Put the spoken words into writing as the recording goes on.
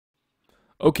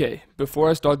Okay, before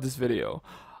I start this video,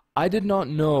 I did not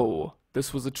know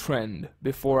this was a trend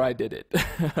before I did it.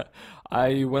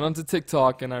 I went onto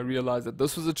TikTok and I realized that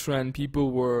this was a trend.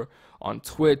 People were on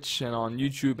Twitch and on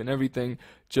YouTube and everything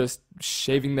just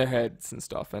shaving their heads and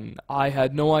stuff. And I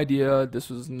had no idea this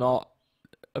was not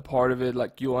a part of it.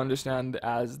 Like, you'll understand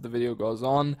as the video goes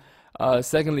on.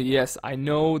 Secondly, yes, I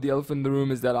know the elephant in the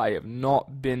room is that I have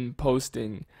not been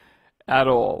posting at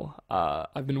all.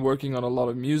 I've been working on a lot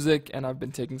of music and I've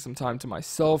been taking some time to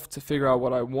myself to figure out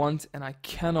what I want, and I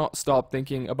cannot stop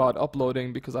thinking about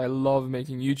uploading because I love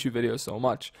making YouTube videos so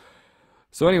much.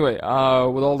 So anyway,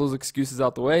 with all those excuses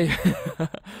out the way,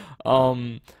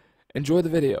 enjoy the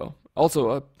video.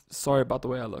 Also, sorry about the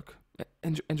way I look.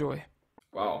 Enjoy.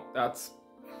 Wow, it's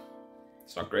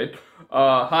not great.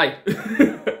 Hi.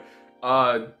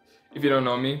 If you don't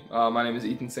know me, my name is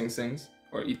Ethan Sings.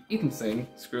 Or Ethan Sing,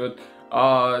 screw it.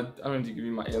 I don't need to give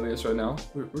you my alias right now.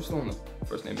 We're still on the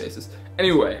first name basis.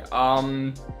 Anyway,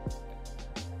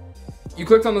 you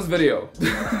clicked on this video.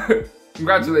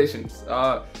 Congratulations.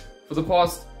 For the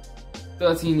past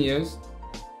 13 years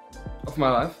of my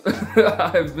life,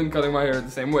 I've been cutting my hair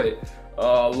the same way.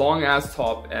 Long ass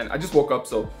top, and I just woke up,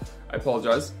 so I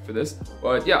apologize for this.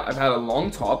 But yeah, I've had a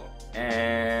long top,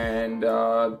 and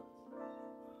the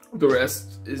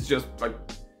rest is just like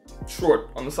short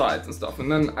on the sides and stuff.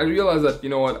 And then I realized that, you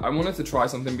know what, I wanted to try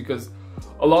something because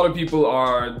a lot of people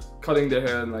are cutting their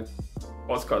hair in like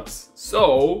buzz cuts.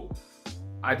 So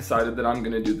I decided that I'm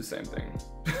gonna do the same thing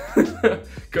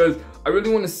because I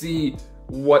really want to see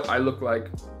what I look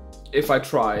like if I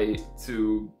try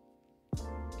to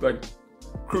like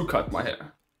crew cut my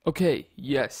hair. Okay,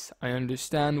 yes, I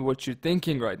understand what you're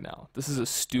thinking right now. This is a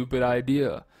stupid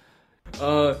idea.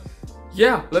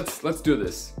 Yeah, let's do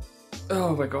this.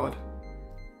 Oh my god.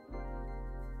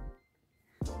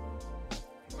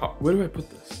 Where do I put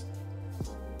this?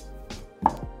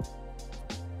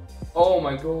 Oh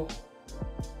my god.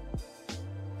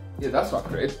 Yeah, that's not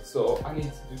great. So I need to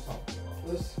do something about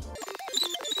this.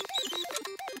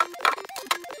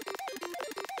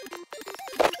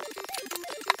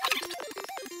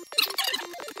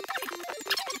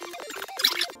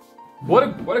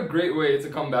 What a great way to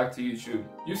come back to YouTube.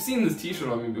 You've seen this t-shirt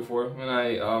on me before when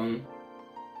I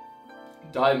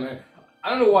dyed my hair. I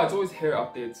don't know why, it's always hair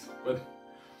updates, but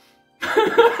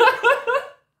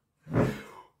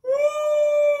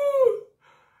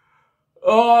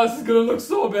oh, this is gonna look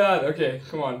so bad. Okay,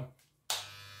 come on.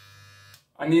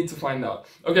 I need to find out.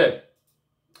 Okay,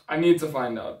 I need to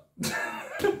find out.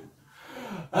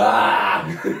 Ah!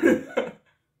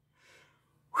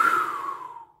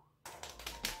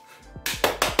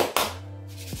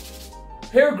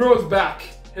 Hair grows back.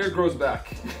 Hair grows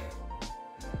back.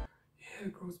 Hair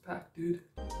grows back, dude.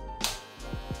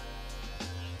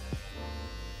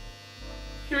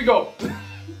 Here we go.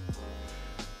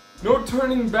 No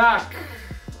turning back.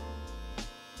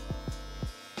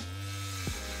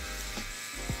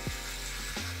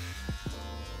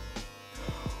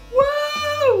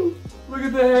 Wow! Look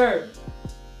at the hair.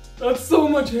 That's so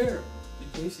much hair.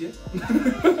 Can you see it?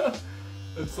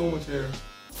 That's so much hair.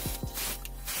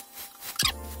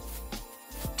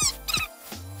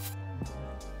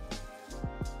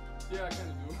 Yeah, I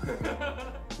kinda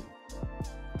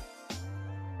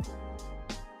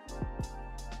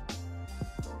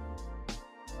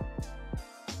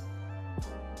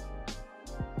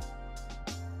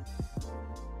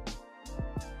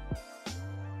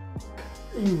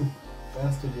do.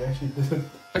 Bastard, you actually did it.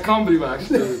 I can't believe I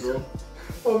actually did it,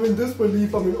 bro. I'm in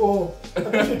disbelief, I'm in awe. I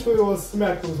thought you told you I was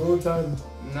smacked the whole time.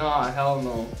 Nah, hell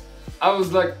no. I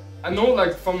was like, I know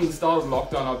like from the start of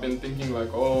lockdown I've been thinking like,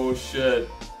 oh shit,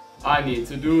 I need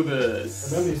to do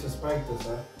this. I remember you suspect this,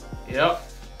 huh? Yep.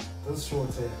 That's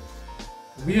short hair.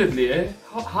 Weirdly, eh?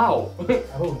 How? I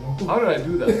don't know. How did I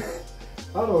do that?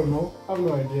 I don't know. I have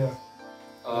no idea.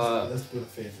 Let's do a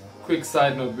fade now. Quick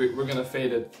side note, we're gonna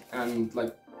fade it and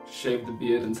like shave the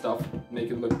beard and stuff,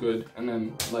 make it look good, and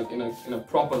then like in a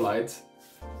proper light,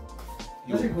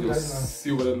 you'll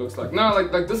see what it looks like. No,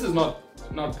 like this is not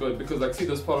good because like see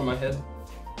this part of my head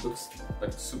looks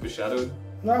like super shadowed.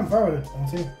 No, I'm fine with it. I'm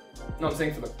saying. No, I'm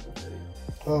saying for the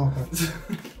Oh, okay.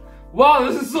 Wow,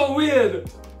 this is so weird.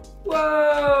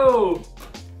 Whoa.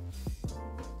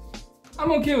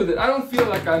 I'm okay with it. I don't feel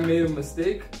like I made a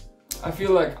mistake. I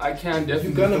feel like I can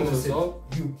definitely pull this off.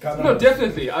 No,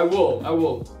 definitely, I will.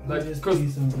 Like, because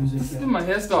this has been my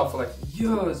hairstyle for like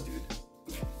years, dude.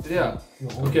 Yeah.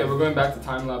 Okay, we're going back to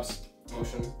time-lapse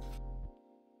motion.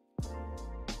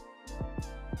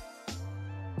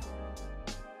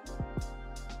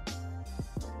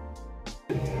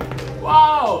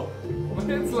 Wow!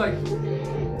 It's like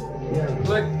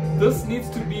this needs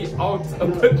to be out a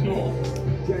bit more,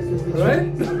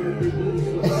 right?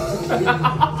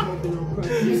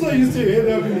 You're so used to your head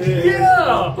up in the air.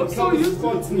 Yeah, I'm so used to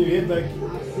spots in your head, like,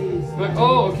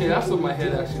 oh, okay, that's what my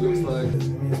head actually looks like.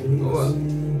 Oh, well.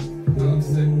 That looks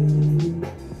sick.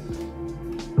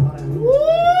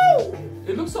 Woo!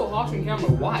 It looks so harsh on camera.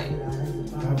 Why? I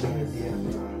have no idea.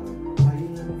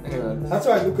 Anyway, That's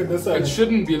why I look at this side. it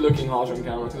shouldn't be looking harsh on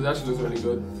camera because it actually looks really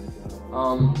good.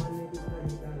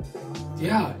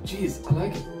 Yeah, jeez, I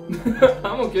like it.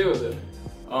 I'm okay with it.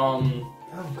 I'll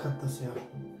cut this here.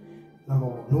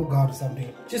 No guard or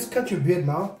something. Just cut your beard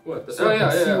now. What? So I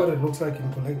can see what it looks like in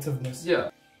collectiveness.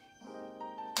 Yeah.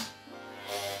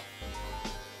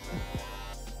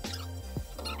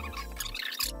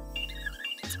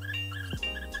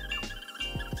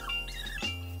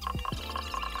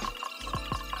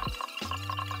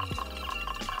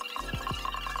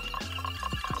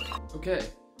 Okay,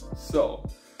 so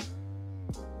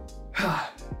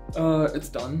it's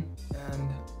done, and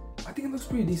I think it looks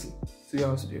pretty decent, to be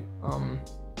honest with you.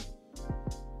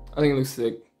 I think it looks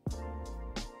sick.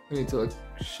 I need to like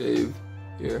shave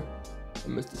here. I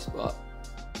missed a spot.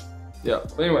 Yeah,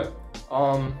 but anyway,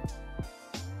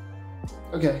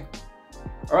 okay.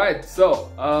 Alright,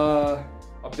 so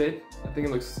update. I think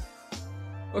it looks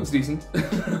decent.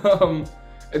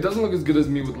 It doesn't look as good as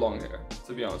me with long hair,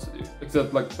 to be honest with you.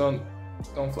 Except like don't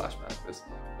flashback this.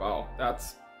 Wow,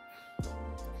 that's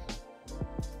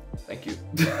thank you.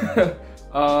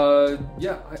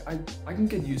 Yeah, I can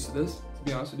get used to this, to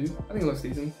be honest with you. I think it looks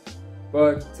decent.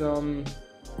 But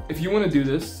if you want to do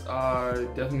this,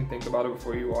 definitely think about it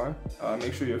before you are.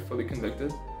 Make sure you're fully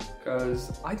convicted,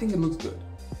 because I think it looks good.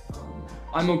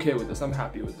 I'm okay with this. I'm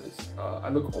happy with this. I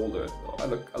look older though. I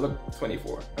look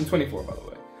 24. I'm 24, by the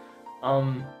way.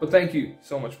 But thank you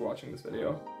so much for watching this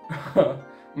video. I'm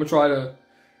gonna try to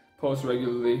post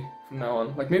regularly from now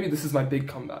on. Like maybe this is my big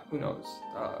comeback. Who knows?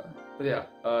 But yeah,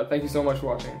 thank you so much for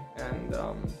watching, and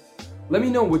let me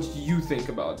know what you think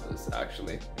about this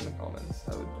actually in the comments.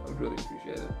 I would really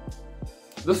appreciate it.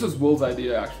 This was Will's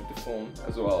idea actually to film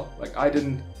as well. Like I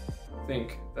didn't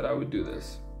think that I would do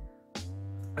this.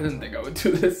 I didn't think I would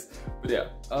do this, but yeah,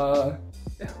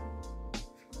 yeah.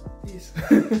 Peace.